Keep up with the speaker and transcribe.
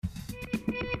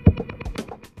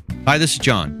Hi, this is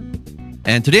John.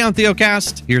 And today on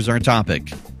Theocast, here's our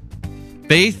topic.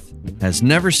 Faith has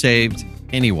never saved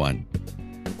anyone.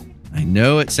 I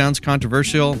know it sounds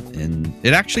controversial, and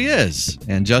it actually is.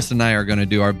 And Justin and I are going to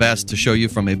do our best to show you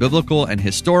from a biblical and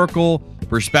historical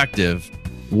perspective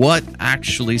what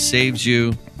actually saves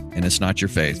you, and it's not your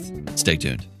faith. Stay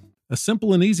tuned. A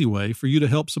simple and easy way for you to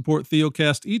help support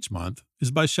Theocast each month is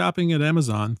by shopping at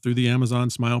Amazon through the Amazon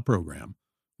Smile program.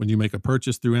 When you make a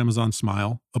purchase through Amazon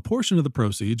Smile, a portion of the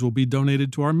proceeds will be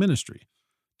donated to our ministry.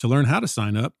 To learn how to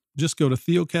sign up, just go to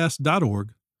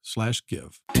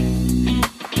theocast.org/give.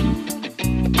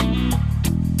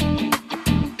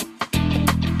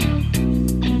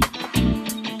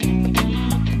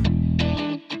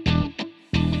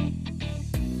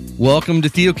 Welcome to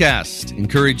Theocast,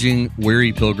 encouraging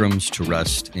weary pilgrims to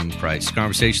rest in Christ.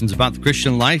 Conversations about the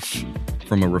Christian life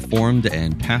from a reformed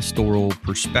and pastoral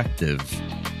perspective.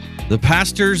 The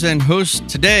pastors and hosts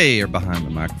today are behind the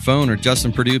microphone are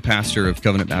Justin Perdue, pastor of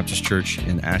Covenant Baptist Church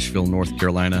in Asheville, North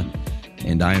Carolina.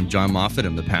 And I am John Moffitt.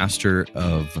 I'm the pastor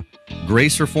of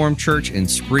Grace Reformed Church in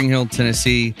Spring Hill,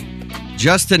 Tennessee.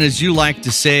 Justin, as you like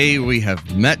to say, we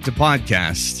have met to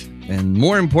podcast. And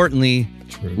more importantly,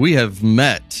 we have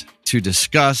met to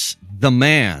discuss the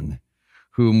man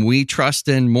whom we trust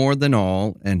in more than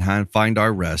all and find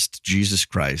our rest, Jesus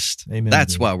Christ. Amen.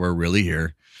 That's why we're really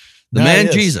here. The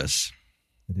man Jesus.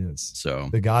 It is. So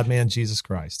the God-man Jesus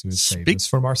Christ who has saved us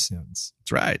from our sins.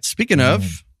 That's right. Speaking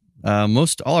of,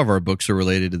 most all of our books are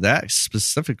related to that,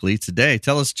 specifically today.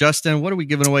 Tell us, Justin, what are we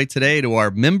giving away today to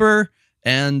our member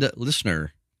and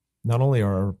listener? Not only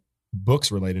are our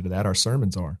books related to that, our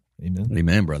sermons are. Amen.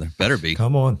 Amen, brother. Better be.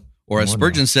 Come on. Or as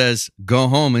Spurgeon says, go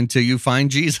home until you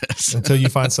find Jesus. Until you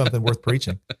find something worth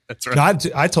preaching. That's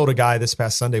right. I told a guy this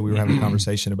past Sunday, we were having a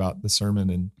conversation about the sermon,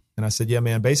 and I said, yeah,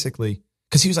 man, basically,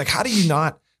 because he was like, how do you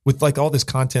not, with like all this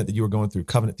content that you were going through,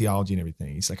 covenant theology and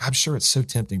everything, he's like, I'm sure it's so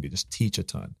tempting to just teach a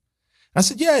ton. I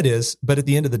said, yeah, it is. But at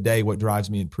the end of the day, what drives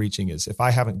me in preaching is if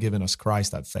I haven't given us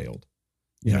Christ, I've failed.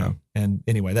 You know? And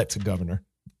anyway, that's a governor.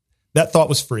 That thought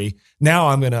was free. Now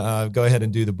I'm going to go ahead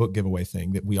and do the book giveaway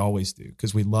thing that we always do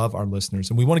because we love our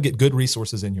listeners and we want to get good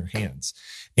resources in your hands.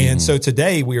 And so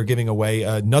today we are giving away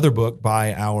another book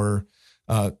by our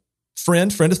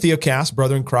friend of Theocast,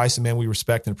 brother in Christ, a man we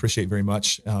respect and appreciate very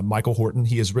much, Michael Horton.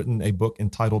 He has written a book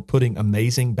entitled Putting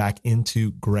Amazing Back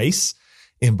into Grace,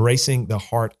 Embracing the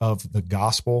Heart of the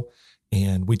Gospel.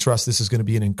 And we trust this is going to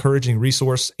be an encouraging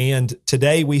resource. And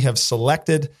today we have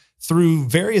selected through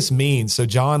various means. So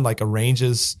John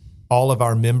arranges all of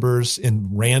our members in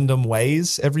random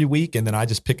ways every week. And then I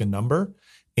just pick a number.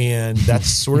 And that's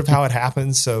sort of how it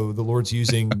happens. So the Lord's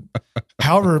using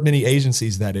however many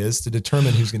agencies that is to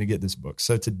determine who's going to get this book.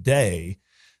 So today,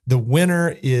 the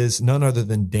winner is none other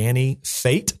than Danny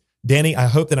Fate. Danny, I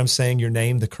hope that I'm saying your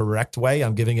name the correct way.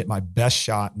 I'm giving it my best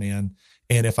shot, man.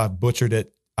 And if I've butchered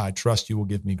it, I trust you will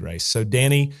give me grace. So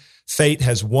Danny Fate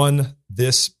has won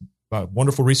this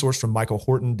wonderful resource from Michael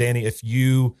Horton. Danny, if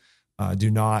you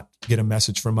do not get a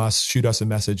message from us, shoot us a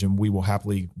message and we will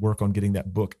happily work on getting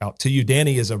that book out to you.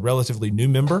 Danny is a relatively new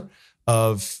member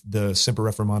of the Semper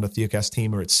Reformanda Theocast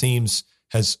team, or it seems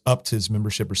has upped his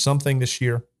membership or something this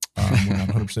year. We're not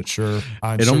 100% sure.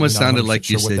 It almost sounded like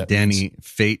you said, Danny,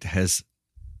 Fate has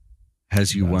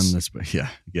you won this.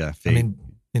 Yeah, Fate. I mean,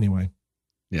 anyway.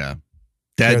 Yeah.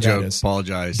 Dad joke,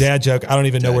 apologize. Dad joke. I don't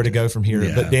even know where to go from here.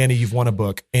 Yeah. But Danny, you've won a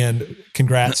book. And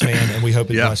congrats, man. And we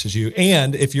hope it blesses you.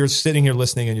 And if you're sitting here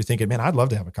listening and you're thinking, man, I'd love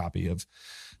to have a copy of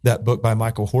that book by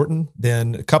Michael Horton,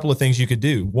 then a couple of things you could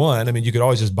do. One, I mean, you could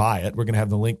always just buy it. We're going to have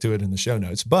the link to it in the show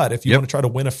notes. But if you want to try to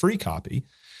win a free copy,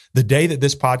 the day that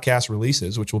this podcast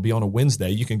releases, which will be on a Wednesday,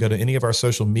 you can go to any of our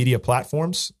social media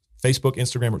platforms, Facebook,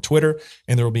 Instagram, or Twitter,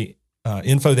 and there will be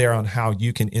info there on how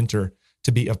you can enter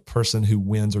to be a person who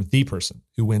wins, or the person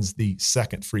who wins the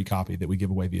second free copy that we give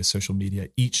away via social media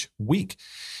each week.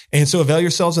 And so avail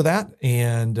yourselves of that,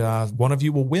 and one of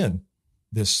you will win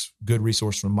this good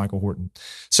resource from Michael Horton.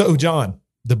 So, John,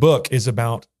 the book is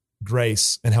about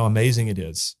grace and how amazing it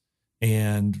is.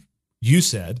 And you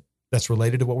said that's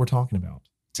related to what we're talking about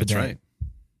today. That's right.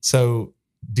 So,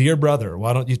 dear brother,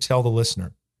 why don't you tell the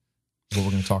listener what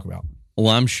we're going to talk about? Well,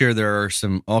 I'm sure there are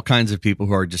all kinds of people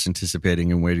who are just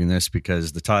anticipating and waiting this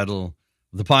because the title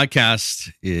of the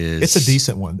podcast is... It's a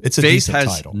decent one. It's a decent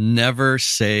title. Faith has never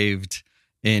saved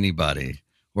anybody.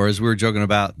 Or as we were joking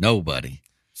about, nobody.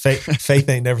 Faith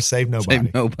ain't never saved nobody.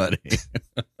 Saved nobody.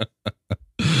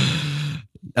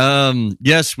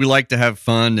 Yes, we like to have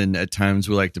fun, and at times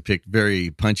we like to pick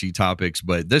very punchy topics,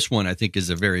 but this one I think is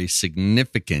a very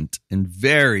significant and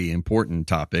very important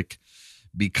topic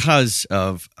because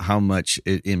of how much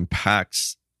it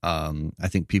impacts I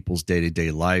think people's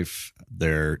day-to-day life,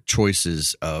 their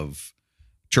choices of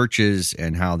churches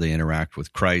and how they interact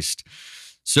with Christ.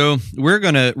 So we're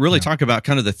going to really talk about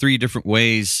kind of the three different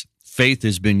ways faith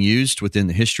has been used within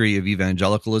the history of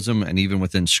evangelicalism and even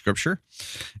within Scripture,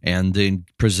 and then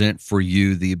present for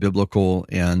you the biblical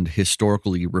and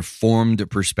historically reformed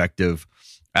perspective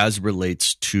as it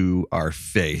relates to our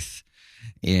faith.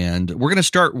 And we're going to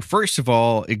start, first of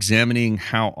all, examining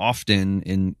how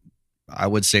often I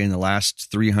would say in the last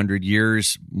 300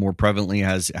 years, more prevalently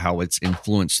as how it's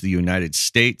influenced the United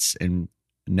States and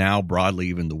now broadly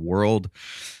even the world,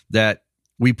 that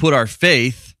we put our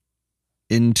faith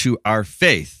into our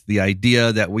faith. The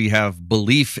idea that we have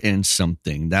belief in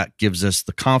something that gives us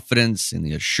the confidence and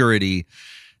the assurity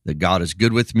that God is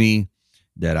good with me,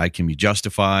 that I can be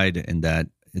justified, and that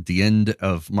at the end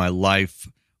of my life,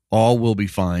 all will be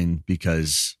fine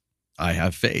because I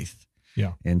have faith.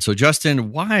 Yeah. And so,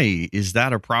 Justin, why is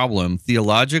that a problem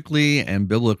theologically and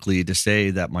biblically to say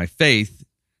that my faith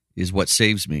is what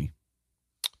saves me?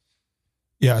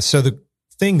 Yeah. So the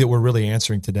thing that we're really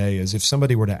answering today is if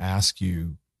somebody were to ask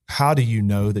you, how do you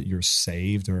know that you're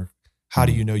saved, or how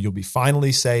do you know you'll be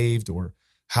finally saved, or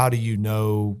how do you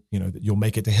know, that you'll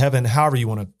make it to heaven? However you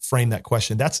want to frame that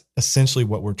question, that's essentially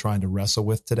what we're trying to wrestle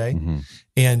with today. Mm-hmm.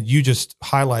 And you just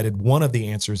highlighted one of the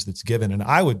answers that's given. And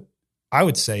I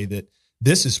would say that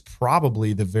this is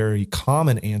probably the very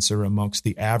common answer amongst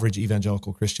the average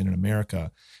evangelical Christian in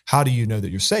America. How do you know that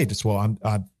you're saved? It's, well,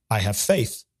 I have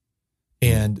faith.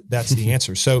 And that's the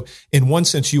answer. So in one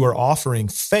sense, you are offering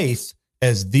faith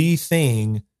as the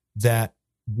thing that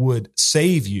would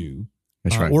save you.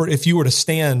 That's right. Or if you were to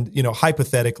stand,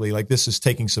 hypothetically, like this is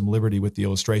taking some liberty with the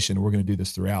illustration, and we're going to do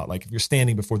this throughout. Like if you're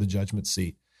standing before the judgment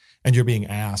seat and you're being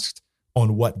asked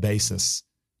on what basis,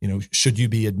 should you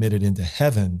be admitted into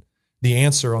heaven? The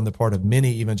answer on the part of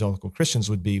many evangelical Christians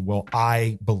would be, well,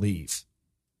 I believe.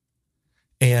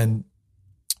 And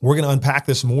we're going to unpack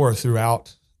this more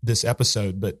throughout this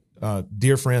episode. But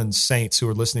dear friends, saints who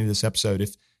are listening to this episode,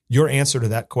 if your answer to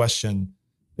that question,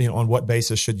 on what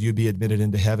basis should you be admitted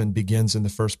into heaven, begins in the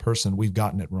first person, we've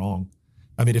gotten it wrong.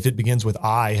 I mean, if it begins with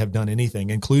I have done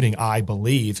anything, including I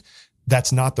believe,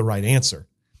 that's not the right answer.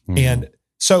 Mm-hmm. And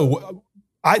so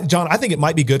John, I think it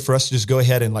might be good for us to just go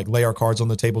ahead and lay our cards on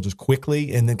the table just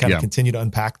quickly and then kind of continue to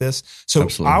unpack this. So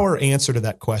Absolutely. Our answer to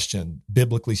that question,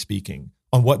 biblically speaking,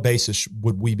 on what basis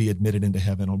would we be admitted into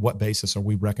heaven? On what basis are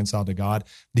we reconciled to God?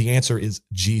 The answer is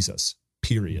Jesus,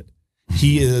 period.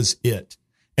 He is it.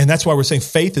 And that's why we're saying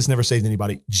faith has never saved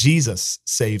anybody. Jesus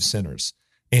saves sinners.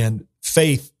 And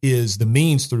faith is the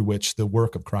means through which the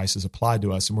work of Christ is applied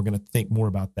to us. And we're going to think more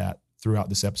about that throughout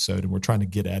this episode. And we're trying to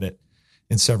get at it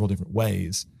in several different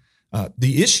ways.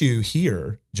 The issue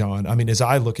here, John, as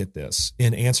I look at this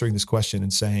in answering this question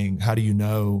and saying, how do you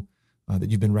know that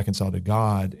you've been reconciled to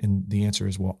God? And the answer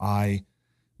is, well, I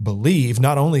believe.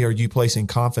 Not only are you placing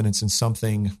confidence in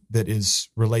something that is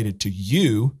related to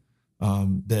you,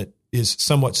 that is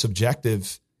somewhat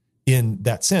subjective in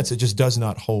that sense, it just does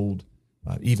not hold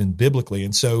even biblically.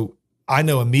 And so I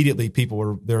know immediately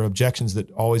there are objections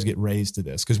that always get raised to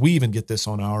this, because we even get this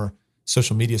on our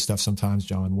social media stuff sometimes,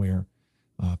 John, where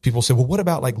people say, well, what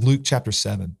about Luke chapter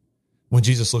 7, when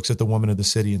Jesus looks at the woman of the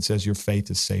city and says, your faith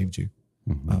has saved you.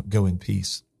 Mm-hmm. Go in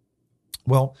peace.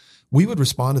 Well, we would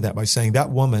respond to that by saying that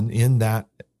woman in that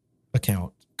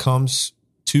account comes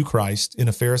to Christ in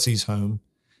a Pharisee's home,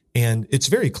 and it's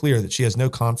very clear that she has no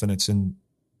confidence in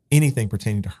anything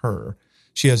pertaining to her.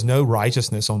 She has no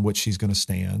righteousness on which she's going to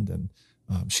stand, and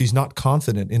she's not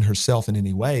confident in herself in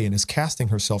any way, and is casting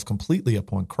herself completely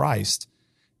upon Christ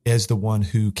as the one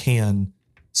who can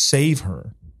save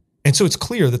her. And so it's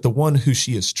clear that the one who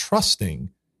she is trusting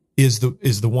is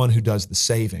the one who does the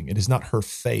saving. It is not her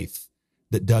faith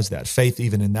that does that. Faith,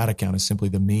 even in that account, is simply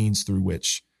the means through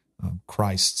which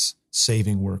Christ's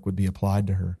saving work would be applied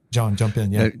to her. John, jump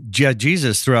in. Yeah.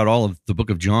 Jesus, throughout all of the book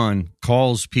of John,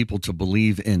 calls people to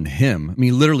believe in him.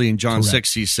 Literally in John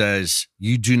 6, he says,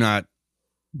 you do not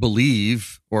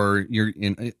believe, or you're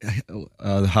in,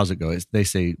 how's it go? They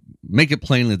say, make it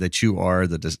plainly that you are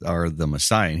the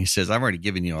Messiah. And he says, I've already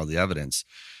given you all the evidence,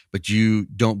 but you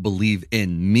don't believe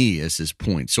in me, is his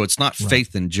point. So it's not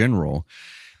faith in general.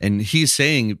 And he's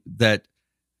saying that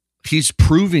he's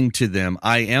proving to them,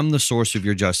 I am the source of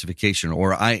your justification,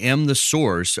 or I am the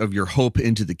source of your hope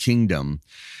into the kingdom.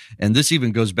 And this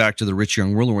even goes back to the rich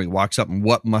young ruler where he walks up and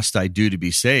what must I do to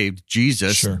be saved?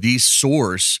 Jesus, the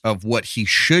source of what he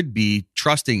should be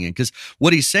trusting in. Because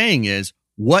what he's saying is,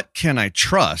 what can I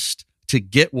trust to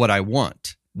get what I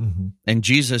want? Mm-hmm. And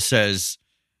Jesus says,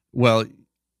 well,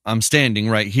 I'm standing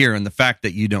right here, and the fact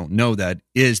that you don't know that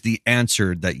is the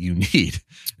answer that you need.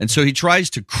 And so he tries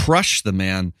to crush the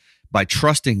man by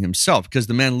trusting himself, because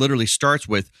the man literally starts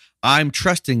with, I'm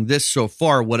trusting this so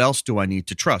far. What else do I need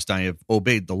to trust? I have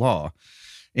obeyed the law.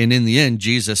 And in the end,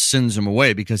 Jesus sends him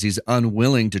away because he's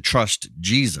unwilling to trust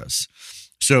Jesus.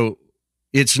 So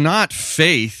it's not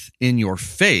faith in your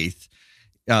faith.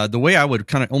 The way I would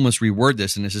kind of almost reword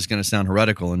this, and this is going to sound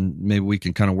heretical, and maybe we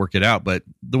can kind of work it out, but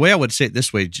the way I would say it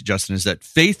this way, Justin, is that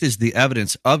faith is the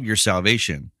evidence of your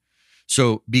salvation.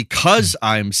 So because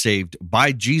I'm saved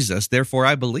by Jesus, therefore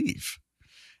I believe.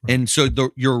 Right. And so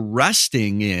you're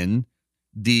resting in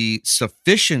the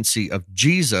sufficiency of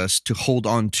Jesus to hold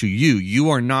on to you. You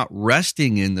are not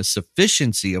resting in the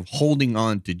sufficiency of holding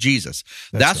on to Jesus.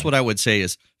 That's right. What I would say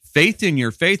is faith in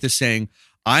your faith is saying,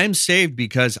 I'm saved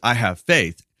because I have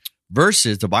faith,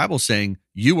 versus the Bible saying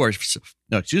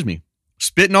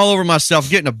spitting all over myself,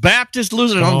 getting a Baptist,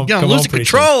 losing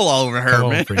control all over her,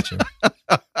 man.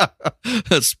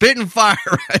 Spitting fire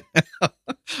right now.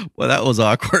 Well, that was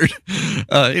awkward.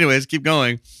 Anyways, keep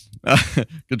going.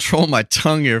 Control my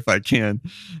tongue here if I can.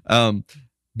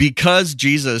 Because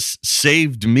Jesus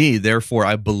saved me, therefore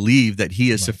I believe that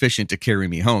he is sufficient to carry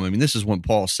me home. I mean, this is when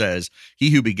Paul says, he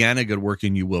who began a good work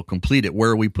in you will complete it.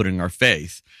 Where are we putting our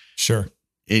faith? Sure.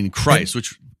 In Christ,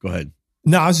 go ahead.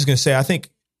 No, I was just going to say, I think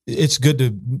it's good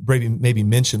to maybe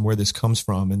mention where this comes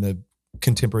from in the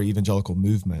contemporary evangelical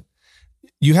movement.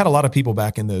 You had a lot of people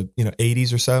back in the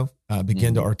 80s or so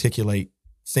begin to articulate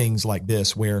things like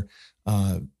this, where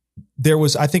there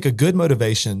was, I think, a good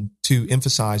motivation to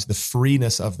emphasize the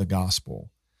freeness of the gospel.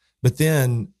 But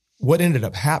then what ended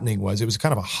up happening was it was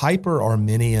kind of a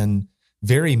hyper-Arminian,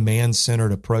 very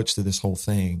man-centered approach to this whole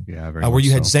thing. Yeah, where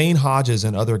you had Zane Hodges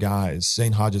and other guys.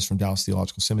 Zane Hodges from Dallas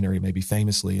Theological Seminary, maybe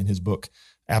famously in his book,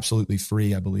 Absolutely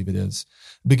Free, I believe it is,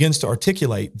 begins to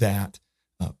articulate that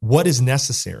what is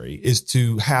necessary is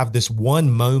to have this one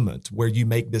moment where you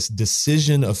make this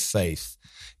decision of faith.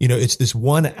 It's this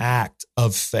one act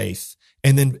of faith.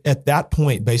 And then at that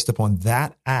point, based upon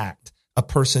that act, a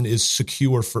person is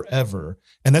secure forever.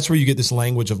 And that's where you get this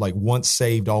language of like once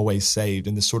saved, always saved,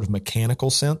 in this sort of mechanical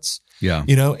sense. Yeah.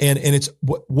 And it's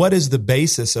what is the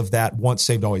basis of that once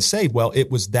saved, always saved? Well,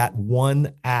 it was that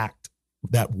one act,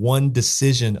 that one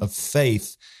decision of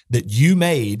faith that you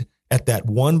made at that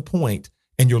one point,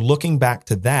 and you're looking back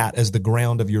to that as the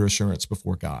ground of your assurance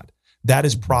before God. That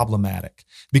is problematic,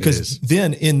 because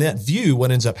then in that view, what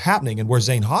ends up happening, and where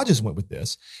Zane Hodges went with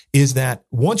this, is that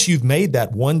once you've made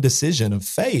that one decision of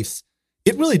faith,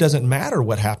 it really doesn't matter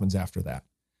what happens after that.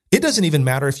 It doesn't even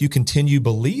matter if you continue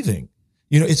believing.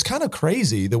 It's kind of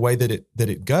crazy the way that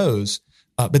it goes.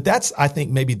 But that's, I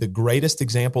think, maybe the greatest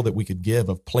example that we could give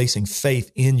of placing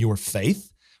faith in your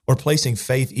faith, or placing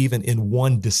faith even in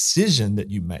one decision that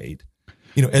you made,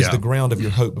 as the ground of your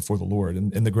hope before the Lord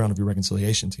and the ground of your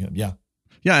reconciliation to him. Yeah.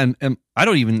 Yeah. And I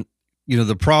don't even,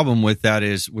 the problem with that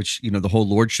is, which, the whole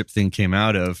lordship thing came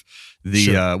out of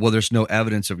the, there's no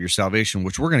evidence of your salvation,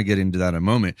 which we're going to get into that in a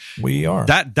moment. We are.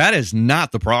 That is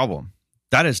not the problem.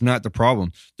 That is not the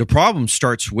problem. The problem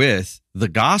starts with the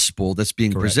gospel that's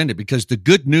being presented, because the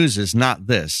good news is not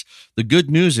this. The good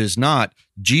news is not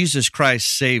Jesus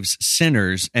Christ saves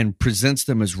sinners and presents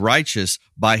them as righteous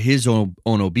by his own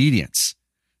obedience.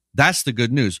 That's the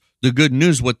good news. The good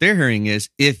news, what they're hearing is,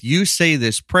 if you say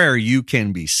this prayer, you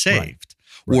can be saved.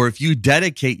 Right. Or if you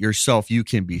dedicate yourself, you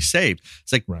can be saved.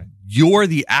 It's like you're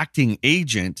the acting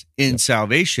agent in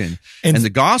salvation. And the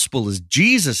gospel is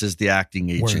Jesus is the acting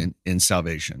agent in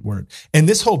salvation. And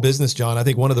this whole business, John, I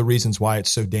think one of the reasons why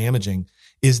it's so damaging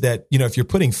is that, if you're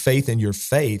putting faith in your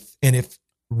faith, and if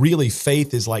really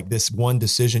faith is like this one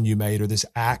decision you made or this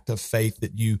act of faith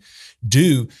that you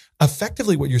do,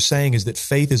 effectively what you're saying is that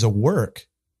faith is a work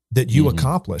that you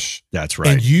accomplish. That's right.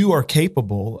 And you are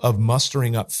capable of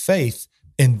mustering up faith,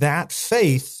 and that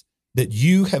faith that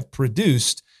you have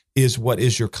produced is what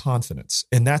is your confidence.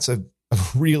 And that's a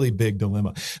really big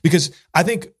dilemma, because I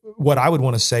think what I would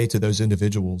want to say to those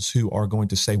individuals who are going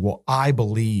to say, well, I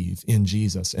believe in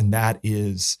Jesus, and that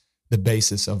is the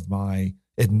basis of my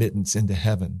admittance into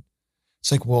heaven.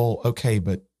 It's like, well, okay,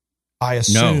 but I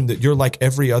assume that you're like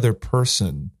every other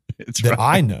person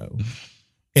I know.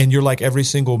 And you're like every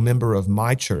single member of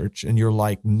my church, and you're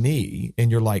like me, and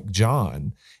you're like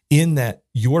John, in that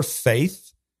your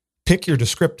faith, pick your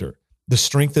descriptor, the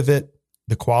strength of it,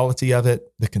 the quality of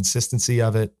it, the consistency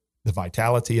of it, the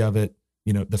vitality of it,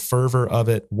 the fervor of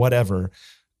it, whatever,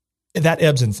 that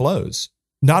ebbs and flows,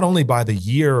 not only by the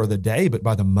year or the day, but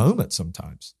by the moment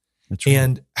sometimes. That's right.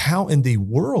 And how in the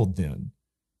world then,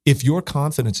 if your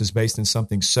confidence is based in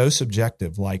something so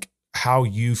subjective, like how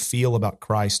you feel about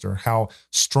Christ or how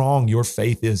strong your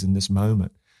faith is in this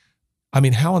moment, I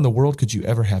mean, how in the world could you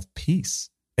ever have peace?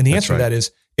 And the answer to that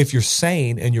is, if you're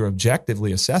sane and you're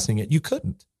objectively assessing it, you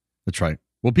couldn't. That's right.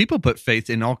 Well, people put faith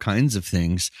in all kinds of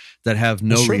things that have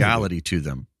no reality to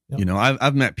them. Yep. You know,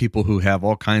 I've met people who have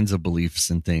all kinds of beliefs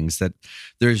and things that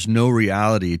there's no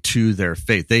reality to their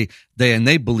faith.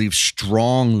 They believe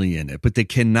strongly in it, but they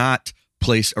cannot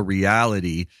place a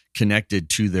reality connected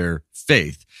to their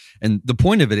faith. And the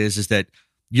point of it is that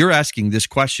you're asking this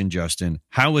question, Justin: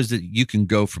 how is it you can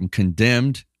go from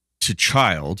condemned to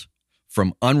child,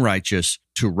 from unrighteous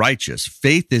to righteous?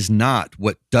 Faith is not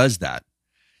what does that.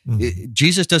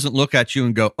 Jesus doesn't look at you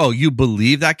and go, "Oh, you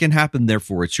believe that can happen,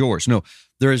 therefore it's yours." No,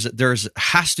 there's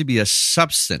has to be a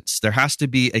substance. There has to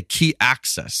be a key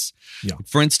access. Yeah.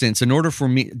 For instance, in order for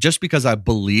me, just because I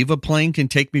believe a plane can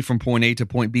take me from point A to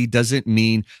point B doesn't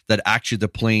mean that actually the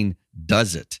plane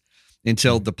does it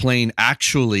until the plane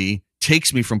actually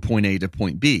takes me from point A to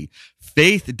point B.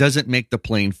 Faith doesn't make the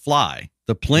plane fly.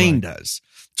 The plane does.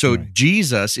 So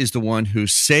Jesus is the one who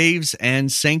saves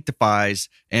and sanctifies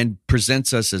and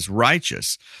presents us as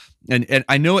righteous. And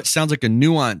I know it sounds like a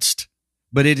nuanced,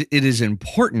 but it is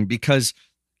important, because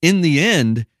in the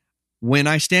end, when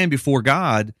I stand before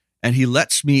God and he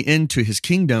lets me into his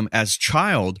kingdom as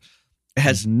child, it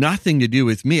has nothing to do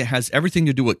with me. It has everything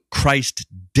to do with what Christ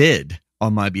did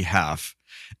on my behalf.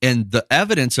 And the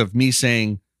evidence of me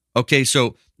saying, okay,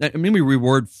 so maybe we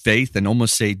reword faith and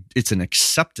almost say it's an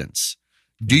acceptance.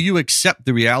 Do you accept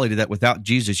the reality that without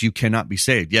Jesus, you cannot be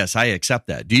saved? Yes, I accept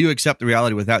that. Do you accept the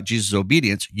reality without Jesus'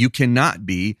 obedience, you cannot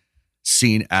be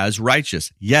seen as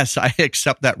righteous? Yes, I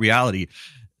accept that reality.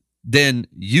 Then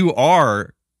you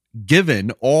are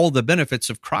given all the benefits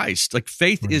of Christ. Like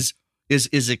faith is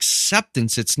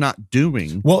acceptance. It's not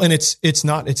doing. Well, and it's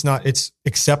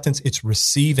acceptance. It's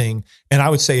receiving. And I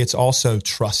would say it's also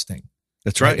trusting.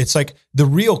 That's right. It's like the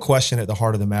real question at the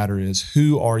heart of the matter is,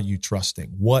 who are you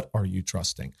trusting? What are you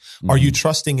trusting? Mm-hmm. Are you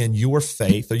trusting in your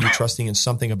faith? Are you trusting in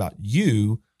something about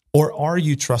you? Or are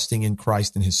you trusting in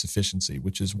Christ and his sufficiency,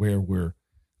 which is where we're,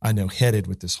 I know, headed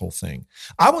with this whole thing.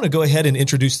 I want to go ahead and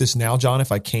introduce this now, John,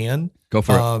 if I can. Go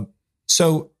for it.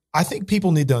 So I think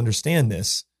people need to understand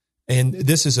this. And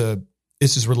this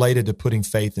is related to putting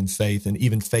faith in faith, and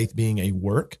even faith being a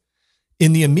work.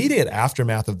 In the immediate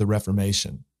aftermath of the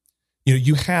Reformation,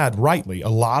 you had rightly a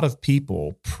lot of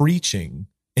people preaching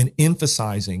and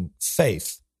emphasizing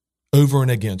faith over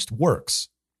and against works.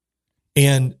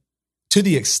 And to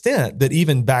the extent that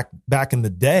even back in the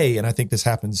day, and I think this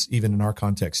happens even in our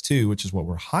context too, which is what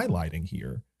we're highlighting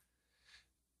here,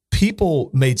 people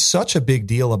made such a big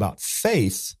deal about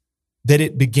faith that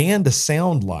it began to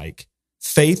sound like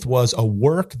faith was a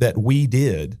work that we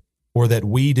did or that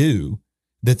we do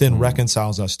that then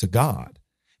reconciles us to God.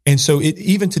 And so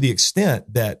even to the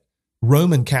extent that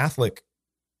Roman Catholic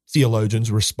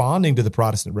theologians responding to the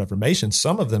Protestant Reformation,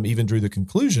 some of them even drew the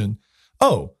conclusion,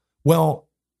 oh, well,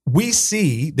 we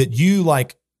see that you,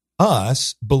 like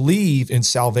us, believe in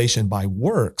salvation by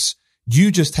works. You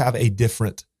just have a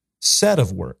different set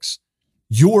of works.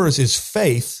 Yours is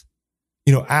faith,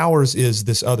 ours is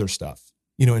this other stuff,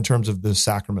 in terms of the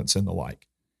sacraments and the like.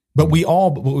 But we all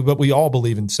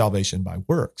believe in salvation by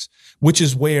works, which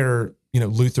is where,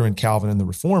 Luther and Calvin and the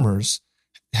Reformers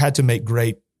had to make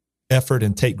great effort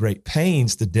and take great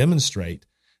pains to demonstrate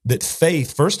that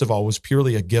faith, first of all, was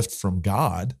purely a gift from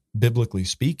God, biblically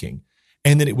speaking,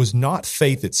 and that it was not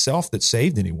faith itself that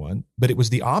saved anyone, but it was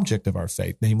the object of our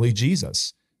faith, namely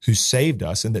Jesus, who saved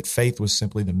us, and that faith was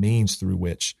simply the means through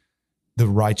which the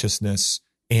righteousness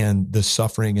and the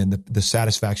suffering and the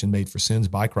satisfaction made for sins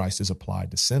by Christ is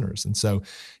applied to sinners. And so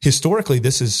historically,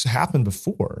 this has happened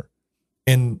before.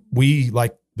 And we,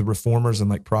 like the Reformers and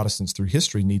like Protestants through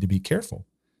history, need to be careful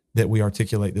that we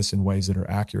articulate this in ways that are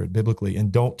accurate biblically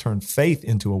and don't turn faith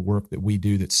into a work that we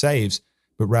do that saves,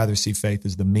 but rather see faith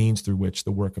as the means through which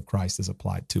the work of Christ is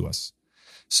applied to us.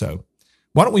 So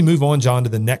why don't we move on, John, to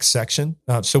the next section?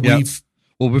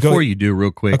 Well, before you do,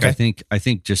 real quick, okay. I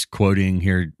think just quoting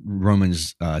here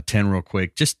Romans 10 real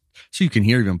quick, just so you can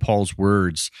hear even Paul's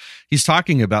words. He's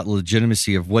talking about the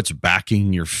legitimacy of what's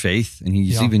backing your faith, and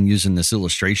he's even using this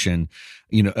illustration,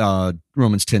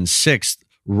 Romans 10:6,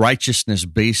 righteousness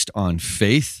based on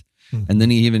faith. Mm-hmm. And then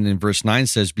he even in verse 9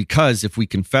 says, because if we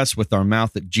confess with our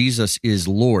mouth that Jesus is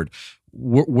Lord,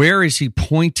 where is he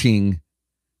pointing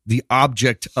the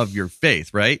object of your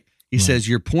faith, right? He says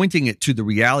you're pointing it to the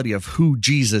reality of who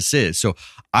Jesus is. So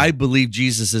I believe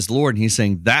Jesus is Lord. And he's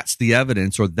saying that's the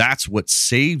evidence, or that's what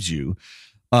saves you.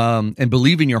 and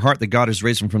believe in your heart that God has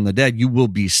raised him from the dead, you will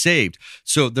be saved.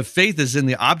 So the faith is in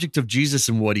the object of Jesus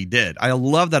and what he did. I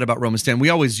love that about Romans 10. We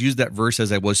always use that verse as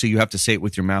so you have to say it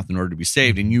with your mouth in order to be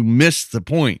saved, and you miss the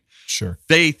point. Sure.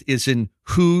 Faith is in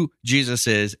who Jesus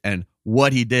is and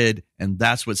what he did, and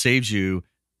that's what saves you,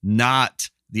 not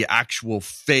the actual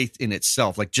faith in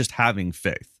itself, like just having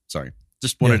faith. Sorry,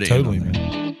 just wanted to totally, end on that.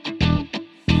 man.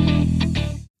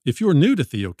 If you're new to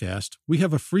Theocast, we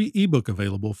have a free ebook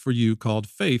available for you called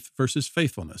Faith versus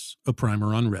Faithfulness, a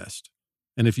primer on rest.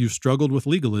 And if you've struggled with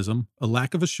legalism, a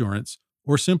lack of assurance,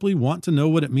 or simply want to know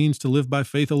what it means to live by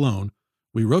faith alone,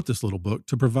 we wrote this little book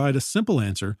to provide a simple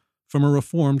answer from a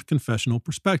Reformed confessional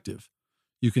perspective.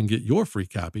 You can get your free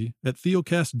copy at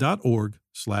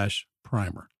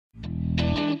theocast.org/primer.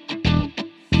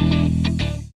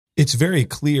 It's very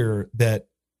clear that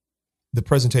the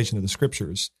presentation of the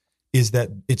scriptures is that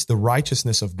it's the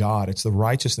righteousness of God, it's the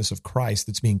righteousness of Christ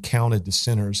that's being counted to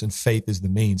sinners, and faith is the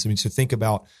means. I mean, so think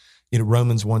about,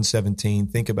 Romans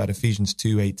 1:17, think about Ephesians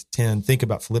 2:8-10, think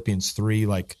about Philippians 3,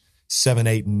 like 7,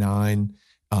 8, and 9.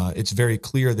 It's very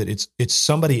clear that it's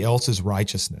somebody else's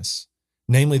righteousness,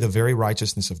 namely the very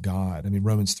righteousness of God. I mean,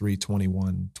 Romans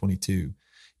 3:21-22,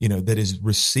 that is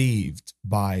received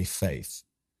by faith.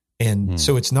 And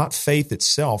so it's not faith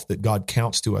itself that God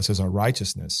counts to us as our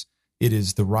righteousness. It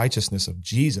is the righteousness of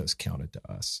Jesus counted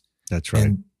to us. That's right.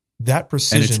 And that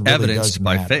precision and it's really evidenced does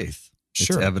by matter. faith.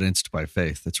 Sure. It's evidenced by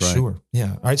faith. That's right. Sure.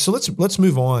 Yeah. All right. So let's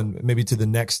move on maybe to the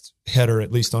next header,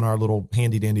 at least on our little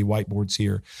handy dandy whiteboards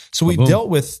here. So we've dealt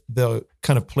with the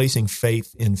kind of placing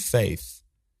faith in faith,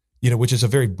 which is a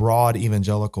very broad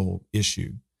evangelical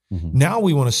issue. Mm-hmm. Now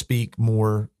we want to speak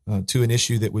more to an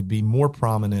issue that would be more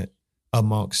prominent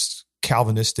amongst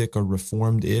Calvinistic or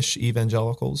Reformed-ish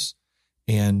evangelicals.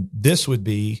 And this would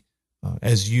be,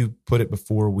 as you put it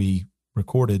before we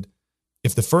recorded,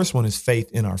 if the first one is faith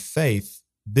in our faith,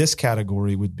 this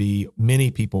category would be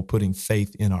many people putting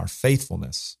faith in our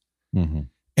faithfulness. Mm-hmm.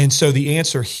 And so the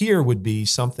answer here would be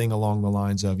something along the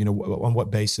lines of, on what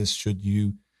basis should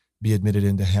you be admitted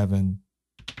into heaven?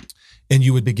 And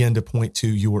you would begin to point to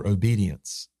your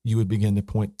obedience. You would begin to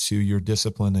point to your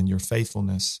discipline and your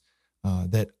faithfulness.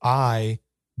 That I,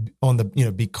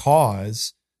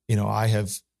 because I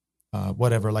have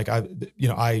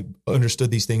I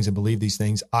understood these things and believed these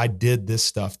things. I did this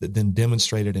stuff that then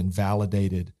demonstrated and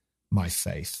validated my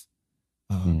faith.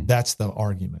 That's the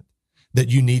argument, that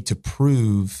you need to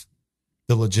prove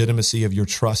the legitimacy of your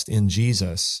trust in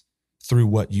Jesus through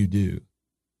what you do.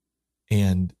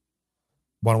 And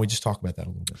why don't we just talk about that a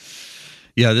little bit?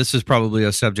 Yeah, this is probably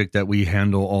a subject that we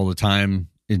handle all the time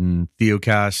in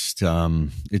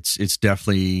Theocast. It's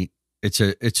definitely it's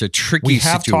a tricky situation. We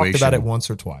have talked about it once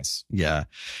or twice. Yeah,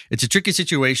 it's a tricky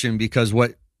situation because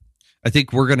what I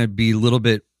think we're going to be a little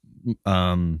bit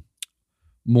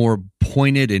more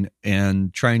pointed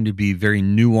and trying to be very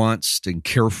nuanced and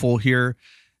careful here.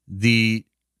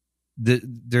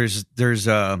 There's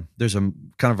a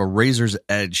kind of a razor's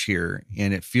edge here,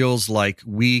 and it feels like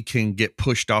we can get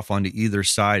pushed off onto either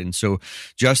side. And so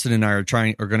Justin and I are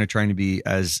going to try to be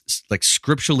as like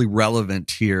scripturally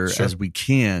relevant here as we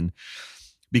can,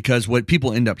 because what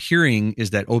people end up hearing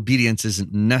is that obedience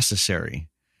isn't necessary.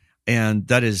 And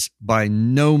that is by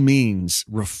no means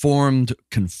Reformed,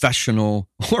 confessional,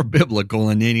 or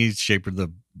biblical in any shape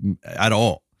at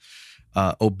all.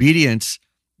 Obedience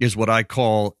is what I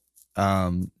call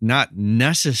not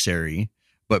necessary,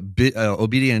 but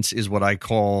obedience is what I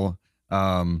call,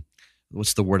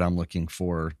 what's the word I'm looking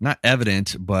for? Not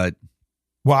evident, but...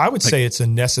 Well, I would say it's a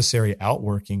necessary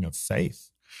outworking of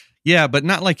faith. Yeah, but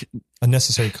not like... a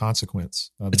necessary consequence.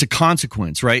 It's a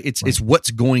consequence, right? It's what's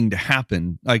going to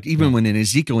happen. Like even when in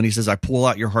Ezekiel, when he says, I pull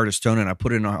out your heart of stone and I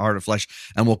put it in a heart of flesh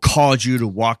and will cause you to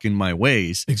walk in my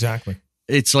ways. Exactly.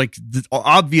 It's like,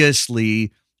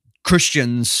 obviously...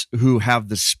 Christians who have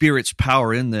the Spirit's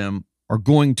power in them are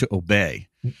going to obey.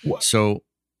 So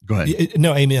go ahead.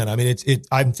 No, amen. I mean,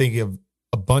 I'm thinking of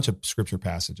a bunch of scripture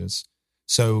passages.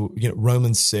 So,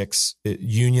 Romans 6,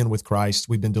 union with Christ.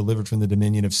 We've been delivered from the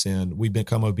dominion of sin. We've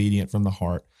become obedient from the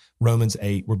heart. Romans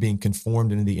 8, we're being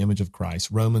conformed into the image of Christ.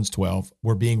 Romans 12,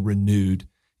 we're being renewed,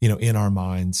 in our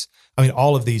minds. I mean,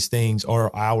 all of these things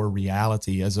are our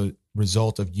reality as a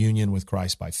result of union with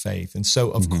Christ by faith. And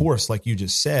so, of course, like you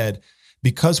just said,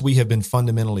 because we have been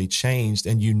fundamentally changed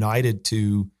and united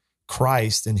to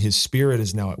Christ and his Spirit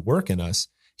is now at work in us,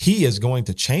 he is going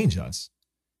to change us.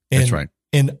 And, that's right.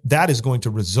 And that is going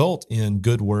to result in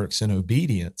good works and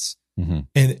obedience.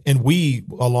 And we,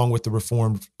 along with the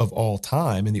Reformed of all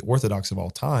time and the Orthodox of all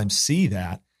time, see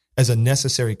that as a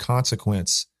necessary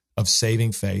consequence of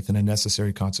saving faith and a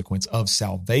necessary consequence of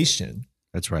salvation.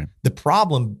 That's right. The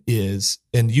problem is,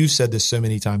 and you said this so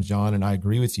many times, John, and I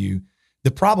agree with you,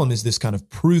 the problem is this kind of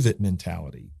prove it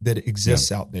mentality that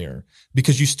exists out there,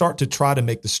 because you start to try to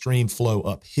make the stream flow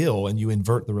uphill and you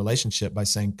invert the relationship by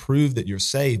saying, prove that you're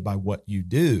saved by what you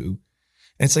do.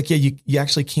 And it's like, yeah, you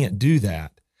actually can't do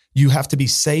that. You have to be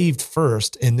saved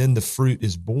first, and then the fruit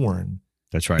is born.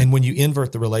 That's right. And when you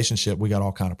invert the relationship, we got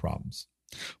all kind of problems.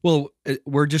 Well,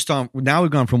 we're just now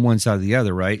we've gone from one side to the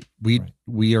other, right?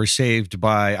 We are saved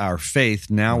by our faith.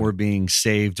 Now we're being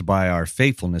saved by our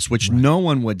faithfulness, which no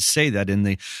one would say that in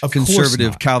the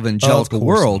conservative Calvangelical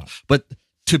world. But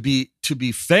to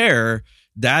be fair,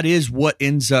 that is what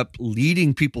ends up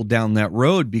leading people down that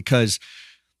road, because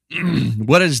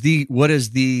what is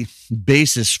the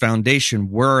basis, foundation?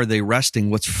 Where are they resting?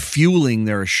 What's fueling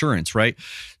their assurance, right?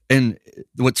 And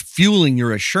what's fueling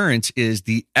your assurance is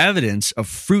the evidence of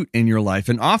fruit in your life.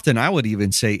 And often I would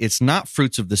even say it's not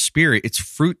fruits of the Spirit, it's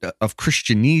fruit of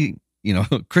Christianism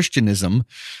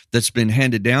that's been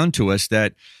handed down to us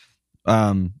that,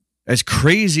 as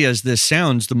crazy as this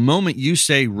sounds, the moment you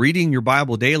say reading your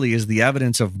Bible daily is the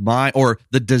evidence of or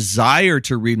the desire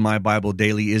to read my Bible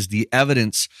daily is the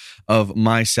evidence of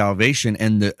my salvation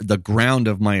and the ground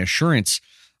of my assurance,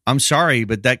 I'm sorry,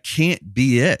 but that can't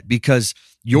be it, because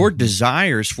your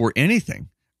desires for anything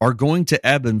are going to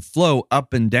ebb and flow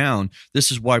up and down. This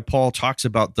is why Paul talks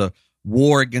about the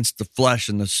war against the flesh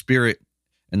and the spirit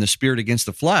against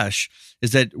the flesh,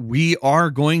 is that we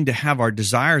are going to have our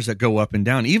desires that go up and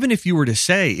down. Even if you were to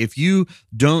say, if you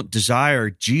don't desire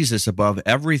Jesus above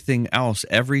everything else,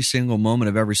 every single moment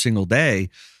of every single day,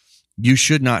 you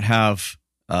should not have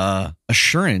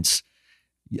assurance.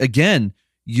 Again,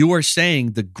 you are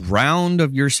saying the ground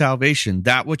of your salvation,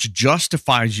 that which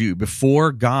justifies you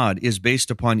before God, is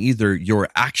based upon either your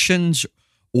actions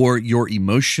or your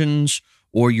emotions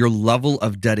or your level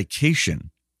of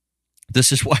dedication.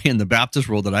 This is why in the Baptist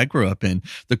world that I grew up in,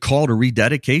 the call to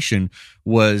rededication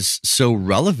was so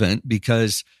relevant,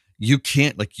 because you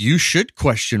should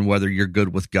question whether you're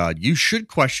good with God. You should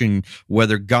question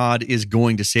whether God is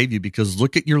going to save you, because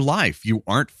look at your life. You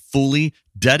aren't fully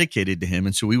dedicated to Him.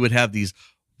 And so we would have these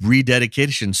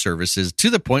rededication services to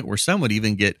the point where some would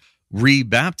even get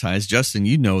rebaptized. Justin,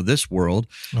 you know this world,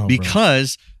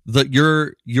 because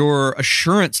your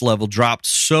assurance level dropped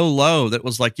so low that it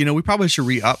was like, we probably should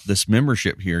re-up this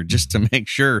membership here just to make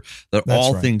sure that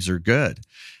all things are good.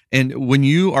 And when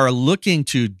you are looking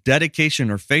to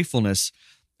dedication or faithfulness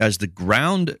as the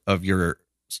ground of your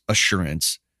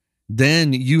assurance,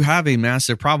 then you have a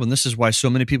massive problem. This is why so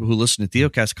many people who listen to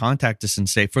Theocast contact us and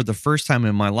say, for the first time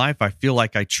in my life, I feel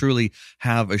like I truly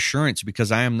have assurance,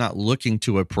 because I am not looking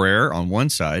to a prayer on one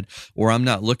side, or I'm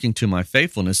not looking to my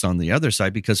faithfulness on the other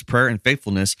side, because prayer and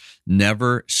faithfulness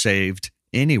never saved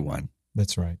anyone.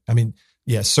 That's right. I mean,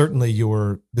 yeah, certainly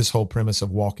this whole premise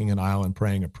of walking an aisle and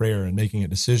praying a prayer and making a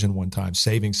decision one time,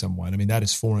 saving someone, I mean, that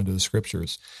is foreign to the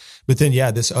Scriptures. But then,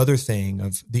 this other thing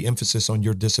of the emphasis on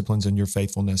your disciplines and your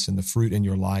faithfulness and the fruit in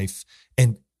your life,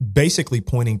 and basically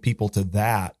pointing people to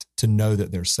that to know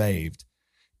that they're saved,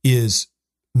 is,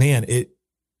 man,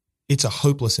 it's a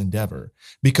hopeless endeavor.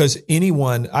 Because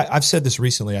I've said this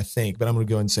recently, I think, but I'm going to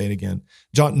go ahead and say it again.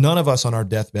 John, none of us on our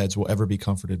deathbeds will ever be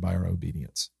comforted by our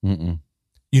obedience. Mm-mm.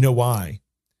 You know why?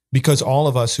 Because all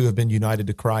of us who have been united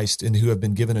to Christ and who have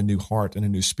been given a new heart and a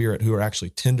new spirit, who are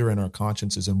actually tender in our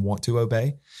consciences and want to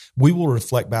obey, we will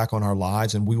reflect back on our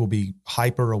lives, and we will be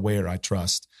hyper aware, I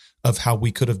trust, of how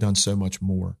we could have done so much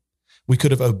more. We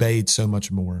could have obeyed so much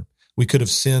more. We could have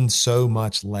sinned so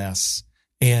much less.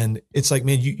 And it's like,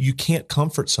 man, you can't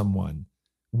comfort someone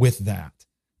with that,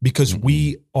 because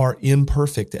we are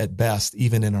imperfect at best,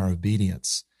 even in our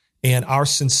obedience. And our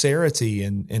sincerity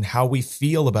and how we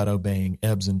feel about obeying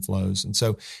ebbs and flows. And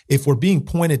so if we're being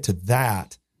pointed to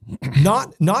that,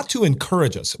 not to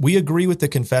encourage us, we agree with the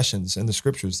confessions and the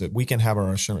Scriptures that we can have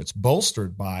our assurance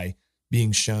bolstered by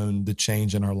being shown the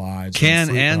change in our lives.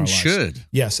 Can and should.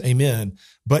 Yes, amen.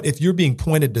 But if you're being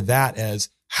pointed to that as,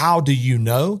 how do you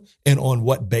know, and on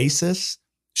what basis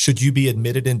should you be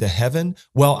admitted into heaven?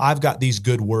 Well, I've got these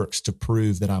good works to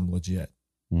prove that I'm legit.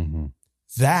 Mm-hmm.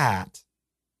 That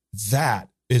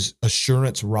is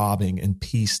assurance robbing and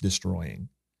peace destroying.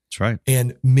 That's right.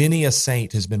 And many a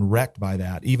saint has been wrecked by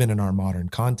that, even in our modern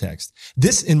context.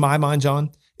 This, in my mind,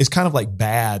 John, is kind of like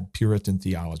bad Puritan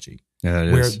theology,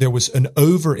 where there was an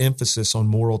overemphasis on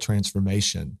moral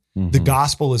transformation. Mm-hmm. The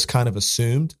gospel is kind of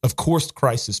assumed. Of course,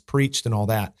 Christ is preached and all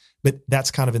that, but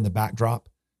that's kind of in the backdrop.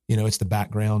 It's the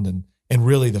background, and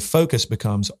really the focus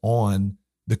becomes on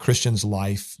the Christian's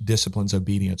life, disciplines,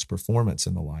 obedience, performance,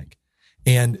 and the like.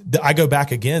 And I go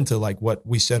back again to like what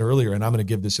we said earlier, and I'm going to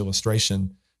give this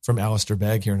illustration from Alistair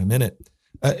Begg here in a minute.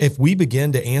 If we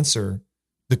begin to answer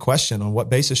the question on what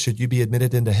basis should you be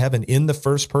admitted into heaven in the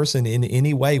first person in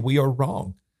any way, we are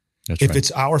wrong. That's if right.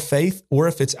 it's our faith or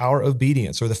if it's our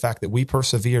obedience or the fact that we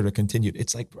persevere to continue,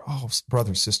 it's like, oh,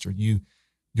 brother, sister, you're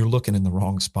looking in the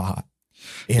wrong spot.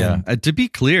 And to be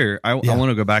clear, I want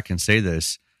to go back and say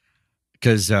this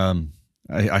because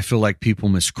I feel like people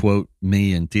misquote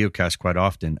me and Theocast quite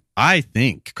often. I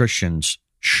think Christians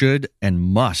should and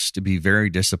must be very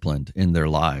disciplined in their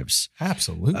lives.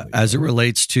 Absolutely. As it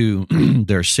relates to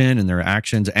their sin and their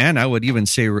actions. And I would even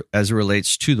say as it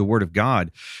relates to the Word of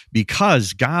God,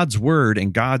 because God's Word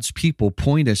and God's people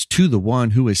point us to the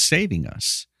one who is saving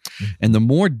us. Mm-hmm. And the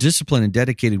more disciplined and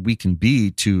dedicated we can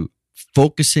be to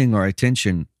focusing our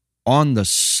attention on the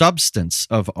substance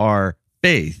of our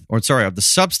faith, of the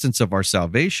substance of our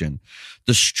salvation,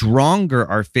 the stronger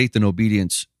our faith and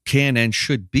obedience can and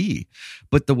should be.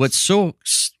 But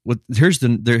here's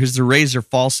the razor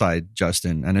fall side,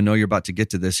 Justin, and I know you're about to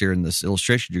get to this here in this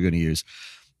illustration you're going to use.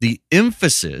 The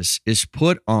emphasis is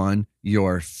put on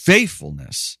your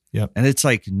faithfulness. Yep. And it's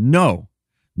like, no.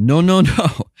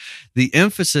 The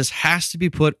emphasis has to be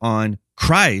put on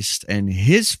Christ and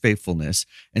his faithfulness.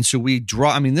 And so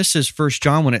this is 1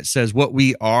 John when it says what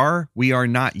we are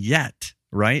not yet,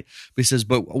 right? But he says,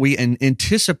 but we, in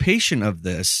anticipation of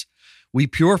this, we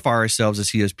purify ourselves as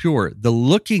he is pure. The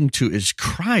looking to is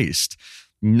Christ,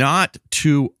 not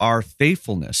to our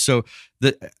faithfulness. So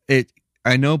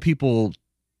I know people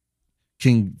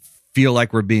can feel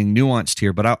like we're being nuanced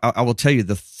here, but I will tell you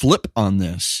the flip on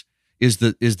this is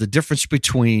the difference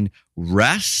between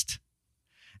rest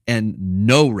and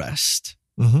no rest.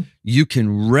 Mm-hmm. You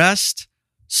can rest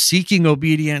seeking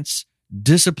obedience,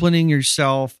 disciplining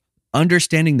yourself,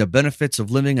 understanding the benefits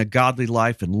of living a godly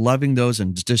life and loving those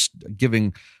and just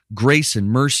giving grace and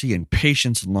mercy and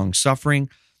patience and long suffering,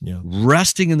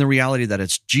 resting in the reality that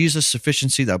it's Jesus'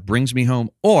 sufficiency that brings me home.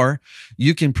 Or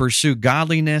you can pursue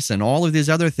godliness and all of these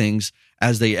other things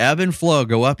as they ebb and flow,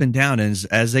 go up and down. And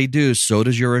as they do, so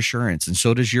does your assurance and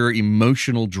so does your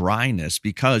emotional dryness,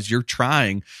 because you're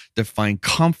trying to find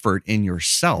comfort in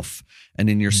yourself and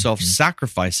in your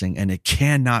self-sacrificing, and it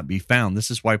cannot be found.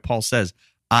 This is why Paul says,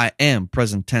 I am,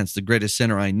 present tense, the greatest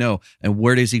sinner I know. And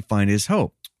where does he find his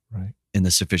hope? Right. In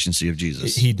the sufficiency of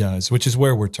Jesus. He does, which is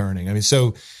where we're turning. I mean,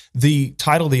 so the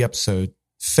title of the episode,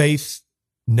 Faith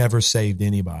Never Saved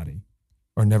Anybody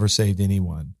or Never Saved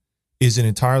Anyone, is an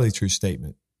entirely true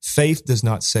statement. Faith does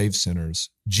not save sinners.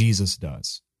 Jesus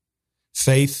does.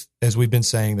 Faith, as we've been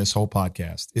saying this whole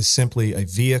podcast, is simply a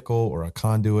vehicle or a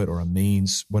conduit or a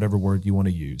means, whatever word you want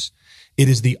to use. It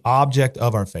is the object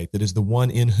of our faith. It is the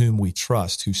one in whom we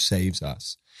trust who saves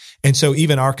us. And so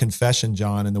even our confession,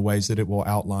 John, in the ways that it will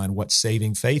outline what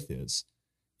saving faith is,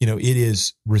 it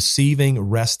is receiving,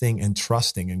 resting, and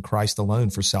trusting in Christ alone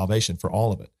for salvation, for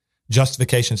all of it.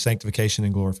 Justification, sanctification,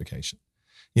 and glorification.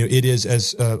 It is,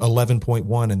 as 11.1 in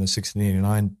the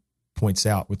 1689 points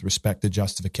out with respect to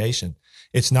justification,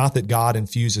 it's not that God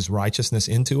infuses righteousness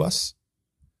into us,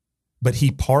 but he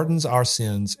pardons our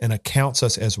sins and accounts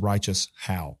us as righteous.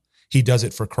 How? He does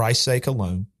it for Christ's sake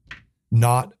alone,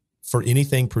 not for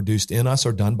anything produced in us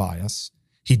or done by us.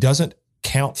 He doesn't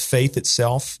count faith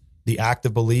itself, the act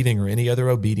of believing, or any other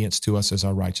obedience to us as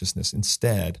our righteousness.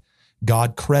 Instead,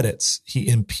 God he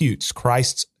imputes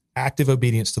Christ's active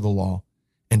obedience to the law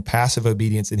and passive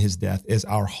obedience in his death as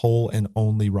our whole and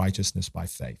only righteousness by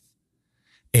faith.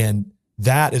 And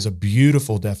that is a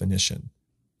beautiful definition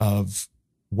of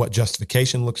what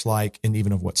justification looks like and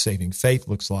even of what saving faith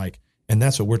looks like. And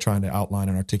that's what we're trying to outline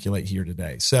and articulate here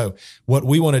today. So what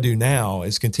we want to do now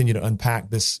is continue to unpack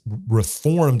this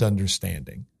reformed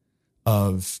understanding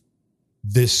of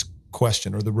this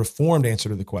question, or the reformed answer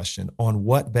to the question, on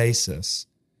what basis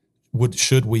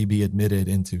should we be admitted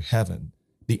into heaven?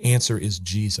 The answer is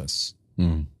Jesus.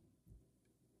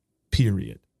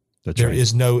 Period. There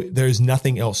is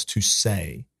nothing else to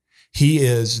say. He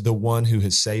is the one who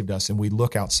has saved us, and we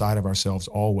look outside of ourselves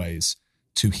always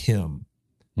to him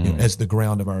as the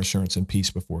ground of our assurance and peace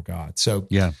before God. So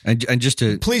and just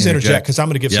to please interject, because I'm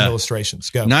going to give some illustrations.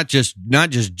 Go. Not just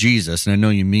Jesus, and I know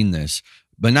you mean this,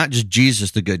 but not just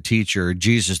Jesus, the good teacher, or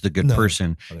Jesus, the good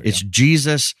person. It's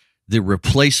Jesus, the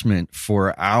replacement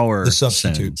for our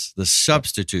sins, the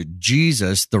substitute,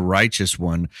 Jesus, the righteous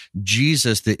one,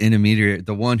 Jesus, the intermediary,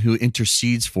 the one who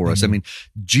intercedes for us. I mean,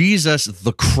 Jesus,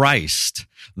 the Christ,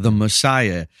 the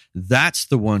Messiah, that's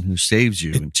the one who saves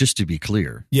you. Just to be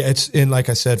clear. Yeah. And like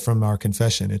I said, from our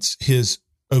confession, it's his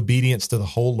obedience to the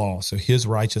whole law. So his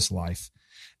righteous life,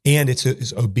 and it's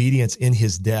his obedience in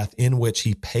his death, in which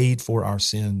he paid for our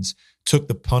sins, took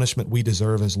the punishment we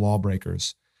deserve as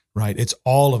lawbreakers, right? It's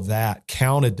all of that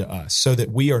counted to us so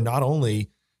that we are not only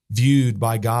viewed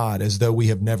by God as though we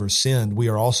have never sinned, we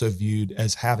are also viewed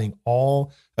as having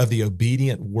all of the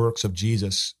obedient works of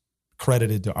Jesus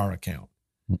credited to our account.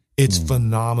 It's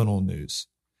phenomenal news.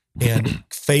 And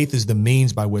faith is the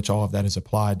means by which all of that is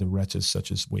applied to wretches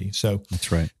such as we. So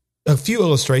that's right. A few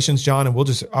illustrations, John,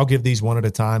 and I'll give these one at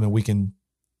a time and we can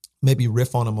maybe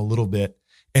riff on them a little bit.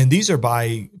 And these are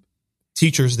by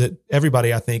teachers that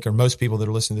everybody, I think, or most people that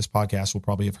are listening to this podcast will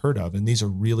probably have heard of. And these are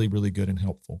really, really good and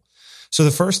helpful. So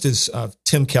the first is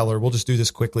Tim Keller. We'll just do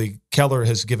this quickly. Keller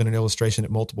has given an illustration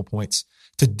at multiple points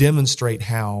to demonstrate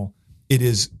how it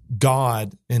is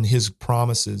God and his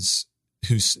promises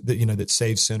that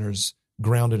save sinners,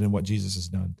 grounded in what Jesus has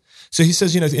done. So he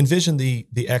says, envision the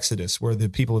Exodus where the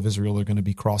people of Israel are going to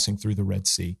be crossing through the Red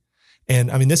Sea.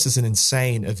 And I mean, this is an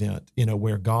insane event,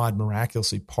 where God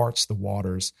miraculously parts the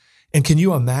waters. And can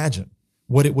you imagine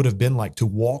what it would have been like to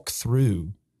walk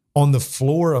through on the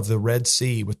floor of the Red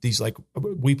Sea with these,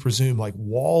 we presume,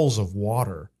 walls of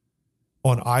water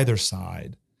on either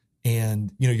side.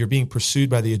 And, you're being pursued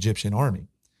by the Egyptian army.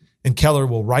 And Keller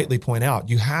will rightly point out,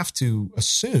 you have to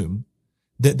assume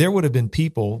that there would have been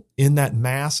people in that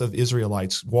mass of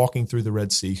Israelites walking through the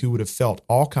Red Sea who would have felt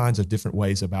all kinds of different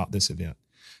ways about this event.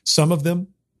 Some of them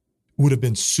would have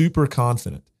been super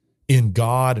confident in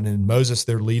God and in Moses,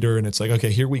 their leader. And it's like,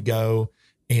 okay, here we go.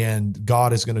 And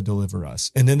God is going to deliver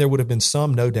us. And then there would have been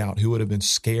some, no doubt, who would have been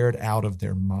scared out of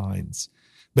their minds.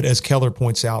 But as Keller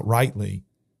points out rightly,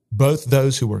 both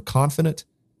those who were confident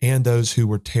and those who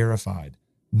were terrified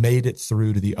made it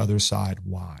through to the other side.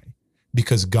 Why?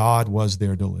 Because God was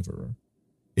their deliverer.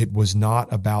 It was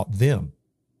not about them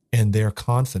and their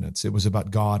confidence. It was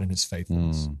about God and his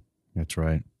faithfulness. That's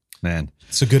right, man.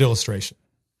 It's a good illustration.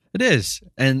 It is.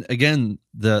 And again,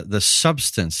 the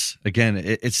substance,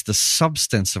 it's the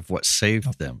substance of what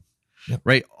saved them,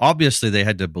 right? Obviously they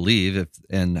had to believe.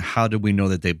 And how do we know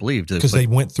that they believed? Because they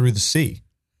went through the sea.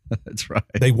 That's right.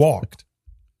 They walked.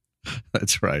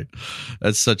 That's right.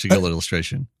 That's such a good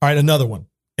illustration. All right, another one.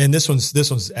 And this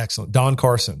one's excellent. Don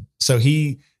Carson. So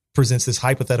he presents this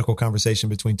hypothetical conversation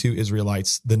between two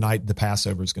Israelites the night the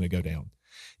Passover is going to go down.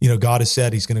 God has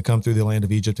said he's going to come through the land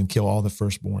of Egypt and kill all the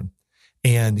firstborn.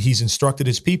 And he's instructed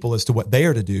his people as to what they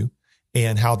are to do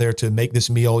and how they're to make this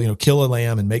meal, kill a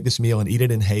lamb and make this meal and eat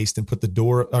it in haste and put the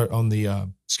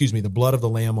blood of the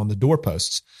lamb on the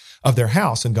doorposts of their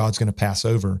house. And God's going to pass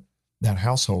over that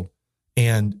household.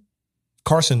 And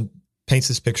Carson paints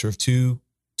this picture of two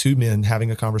men having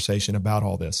a conversation about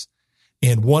all this.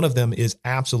 And one of them is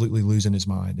absolutely losing his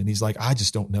mind. And he's like, I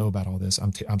just don't know about all this.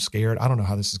 I'm scared. I don't know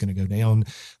how this is going to go down.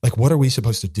 Like, what are we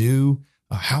supposed to do?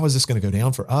 How is this going to go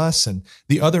down for us? And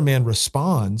the other man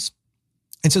responds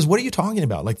and says, what are you talking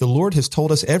about? Like, the Lord has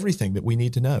told us everything that we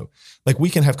need to know. Like, we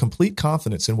can have complete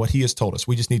confidence in what he has told us.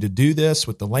 We just need to do this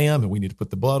with the lamb and we need to put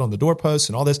the blood on the doorposts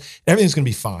and all this. Everything's going to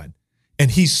be fine. And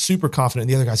he's super confident. And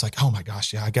the other guy's like, oh my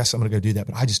gosh, yeah, I guess I'm going to go do that.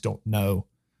 But I just don't know.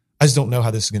 I just don't know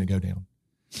how this is going to go down.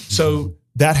 So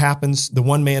that happens. The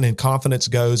one man in confidence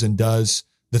goes and does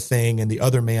the thing. And the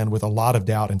other man with a lot of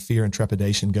doubt and fear and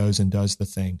trepidation goes and does the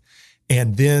thing.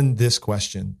 And then this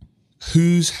question,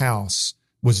 whose house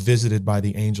was visited by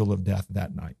the angel of death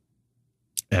that night?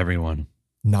 Everyone.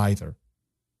 Neither.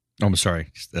 Oh, I'm sorry.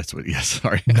 That's what, yes,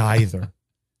 sorry. Neither.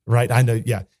 Right. I know.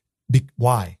 Yeah.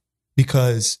 Why?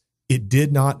 Because it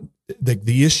did not,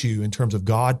 the issue in terms of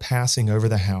God passing over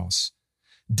the house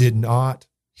did not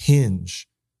hinge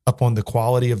upon the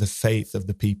quality of the faith of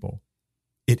the people.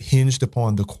 It hinged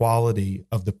upon the quality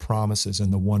of the promises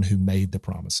and the one who made the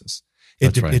promises.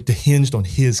 It hinged on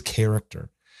his character,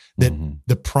 that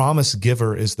the promise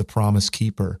giver is the promise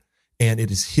keeper, and it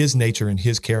is his nature and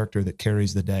his character that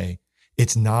carries the day.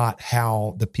 It's not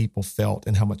how the people felt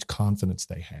and how much confidence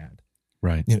they had.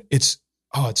 Right. It's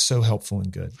so helpful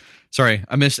and good. Sorry,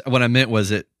 I missed what I meant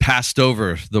was it passed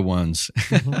over the ones.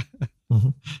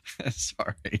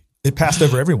 Sorry. It passed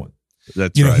over everyone.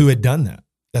 That's right. Who had done that.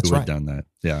 That's who right. Had done that.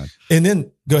 Yeah. And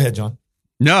then go ahead, John.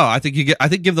 No, I think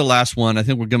give the last one. I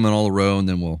think we'll give them all a row and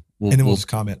then we'll just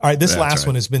comment. All right. This last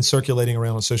one has been circulating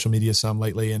around on social media some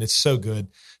lately, and it's so good.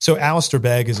 So Alistair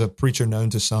Begg is a preacher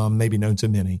known to some, maybe known to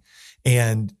many.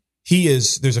 And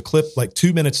there's a clip like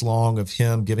 2 minutes long of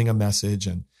him giving a message.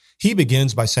 And he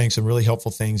begins by saying some really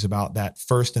helpful things about that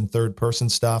first and third person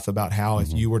stuff, about how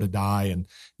if you were to die and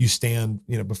you stand,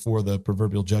 before the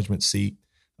proverbial judgment seat,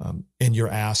 and you're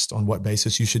asked on what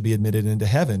basis you should be admitted into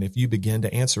heaven. If you begin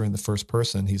to answer in the first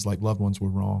person, he's like, loved ones were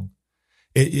wrong.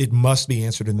 It must be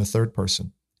answered in the third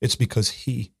person. It's because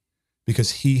he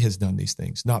has done these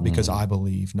things, not because I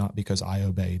believe, not because I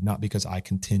obeyed, not because I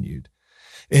continued.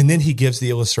 And then he gives the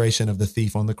illustration of the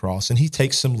thief on the cross, and he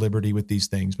takes some liberty with these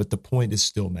things, but the point is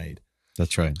still made.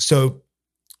 That's right. So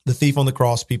the thief on the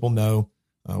cross, people know,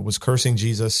 was cursing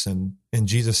Jesus, and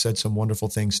Jesus said some wonderful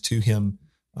things to him.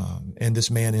 And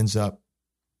this man ends up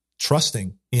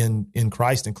trusting in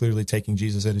Christ and clearly taking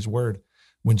Jesus at his word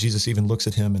when Jesus even looks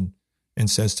at him and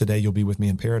says, today you'll be with me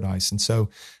in paradise. And so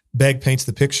Begg paints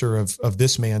the picture of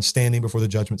this man standing before the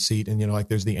judgment seat, and, like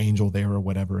there's the angel there or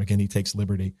whatever. Again, he takes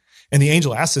liberty. And the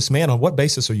angel asks this man, on what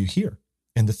basis are you here?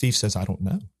 And the thief says, I don't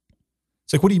know.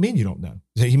 It's like, what do you mean you don't know?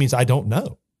 He means, I don't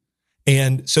know.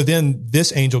 And so then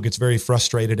this angel gets very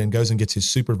frustrated and goes and gets his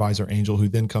supervisor angel, who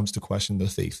then comes to question the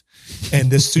thief.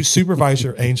 And this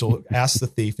supervisor angel asks the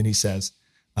thief, and he says,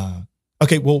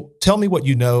 okay, well, tell me what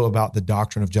you know about the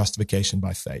doctrine of justification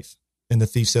by faith. And the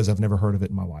thief says, I've never heard of it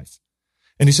in my life.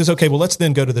 And he says, okay, well, let's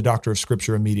then go to the doctrine of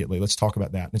Scripture immediately. Let's talk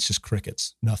about that. And it's just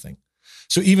crickets, nothing.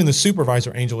 So even the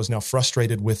supervisor angel is now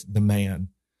frustrated with the man,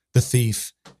 the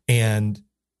thief, and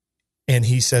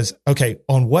he says, okay,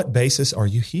 on what basis are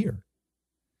you here?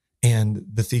 And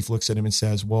the thief looks at him and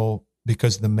says, well,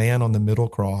 because the man on the middle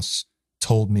cross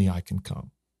told me I can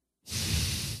come.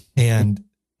 And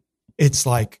it's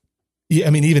like,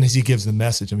 even as he gives the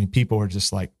message, people are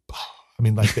just like,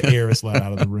 like the air is let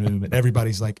out of the room, and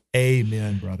everybody's like,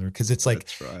 amen, brother. Because it's like,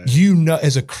 right.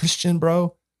 As a Christian,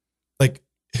 bro, like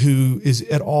who is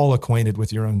at all acquainted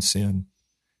with your own sin,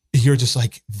 you're just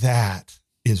like, that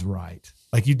is right.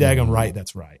 Like, you daggone right,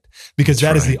 that's right. Because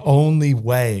that is the only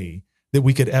way that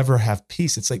we could ever have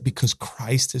peace. It's like, because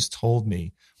Christ has told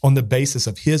me, on the basis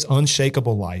of his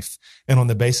unshakable life and on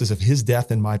the basis of his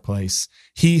death in my place,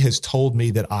 he has told me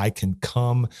that I can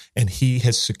come, and he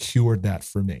has secured that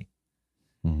for me.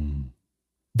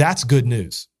 That's good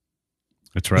news.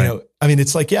 That's right.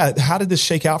 It's like, yeah, how did this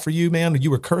shake out for you, man?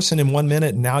 You were cursing in 1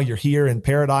 minute, and now you're here in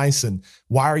paradise. And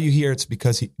why are you here? It's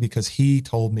because he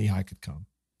told me I could come.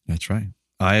 That's right.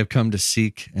 I have come to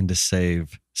seek and to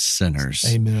save sinners.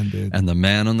 Amen, dude. And the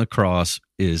man on the cross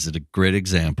is a great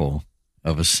example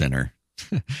of a sinner.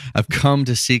 I've come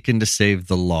to seek and to save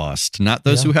the lost, not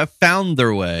those who have found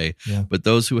their way, but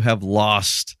those who have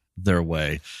lost their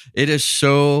way. It is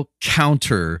so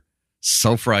counter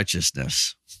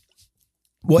self-righteousness.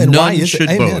 Well, and none why is should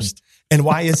it? boast. And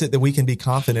why is it that we can be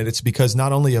confident? It's because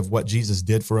not only of what Jesus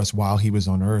did for us while he was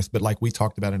on earth, but like we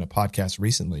talked about in a podcast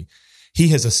recently, he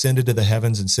has ascended to the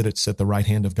heavens and sits at the right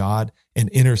hand of God and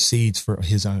intercedes for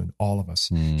his own, all of us.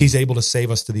 He's able to save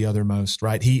us to the uttermost,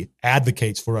 right? He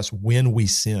advocates for us when we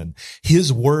sin.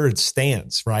 His word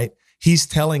stands, right? He's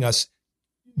telling us,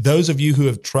 those of you who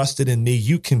have trusted in me,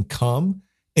 you can come,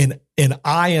 and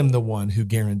I am the one who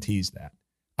guarantees that.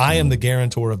 I am the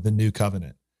guarantor of the new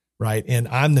covenant, right? And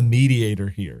I'm the mediator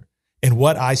here. And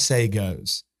what I say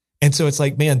goes. And so it's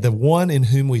like, man, the one in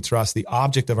whom we trust, the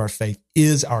object of our faith,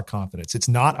 is our confidence. It's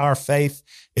not our faith.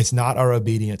 It's not our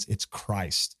obedience. It's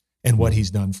Christ and what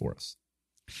he's done for us.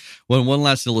 Well, one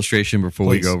last illustration before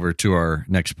we go over to our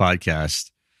next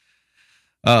podcast.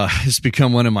 It's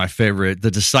become one of my favorite.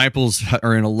 The disciples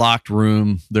are in a locked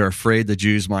room. They're afraid the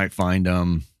Jews might find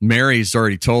them. Mary's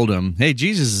already told them, hey,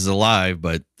 Jesus is alive,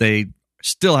 but they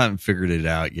still haven't figured it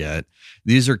out yet.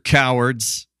 These are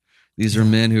cowards. These are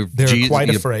men who they're quite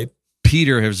afraid.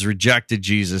 Peter has rejected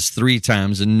Jesus 3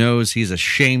 times and knows he's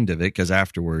ashamed of it, because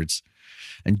afterwards.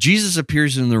 And Jesus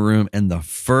appears in the room, and the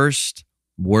first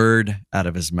word out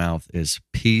of his mouth is,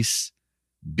 peace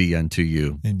be unto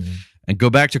you. Amen. And go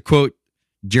back to quote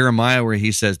Jeremiah, where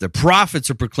he says, the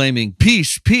prophets are proclaiming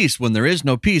peace, peace, when there is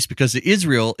no peace, because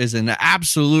Israel is in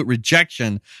absolute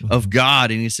rejection of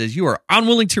God. And he says, you are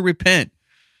unwilling to repent.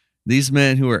 These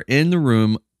men who are in the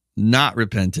room not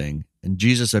repenting, and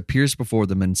Jesus appears before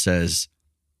them and says,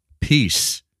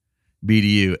 peace be to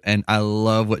you. And I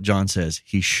love what John says.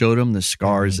 He showed them the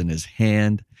scars in his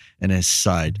hand and his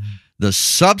side. The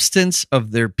substance of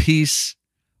their peace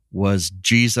was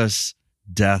Jesus'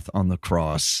 death on the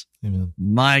cross. Amen.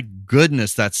 My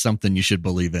goodness, that's something you should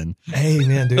believe in.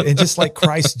 Amen, dude. And just like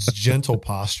Christ's gentle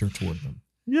posture toward them.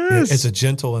 Yes. As a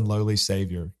gentle and lowly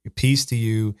Savior. Peace to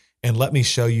you, and let me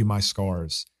show you my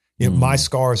scars. My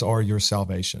scars are your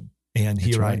salvation. And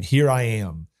here I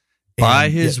am. By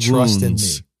his trust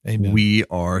wounds, in me. Amen. We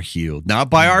are healed. Not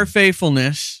by our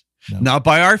faithfulness, not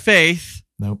by our faith,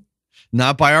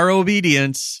 not by our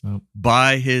obedience,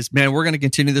 by his. Man, we're going to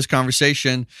continue this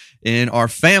conversation in our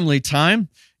family time.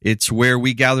 It's where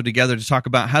we gather together to talk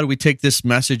about how do we take this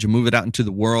message and move it out into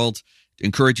the world,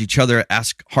 encourage each other,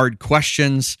 ask hard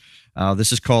questions.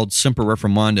 This is called Semper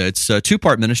Reformanda. It's a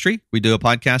two-part ministry. We do a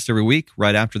podcast every week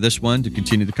right after this one to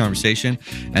continue the conversation.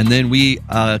 And then we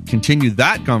continue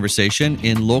that conversation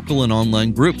in local and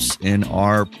online groups in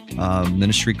our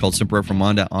ministry called Semper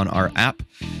Reformanda on our app.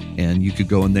 And you could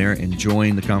go in there and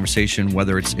join the conversation,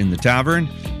 whether it's in the tavern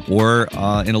or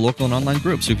in a local and online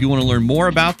group. So if you want to learn more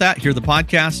about that, hear the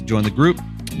podcast, join the group,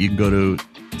 you can go to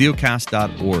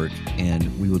theocast.org,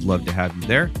 and we would love to have you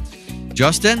there.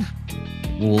 Justin,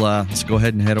 let's go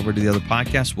ahead and head over to the other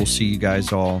podcast. We'll see you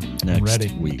guys all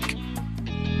next week.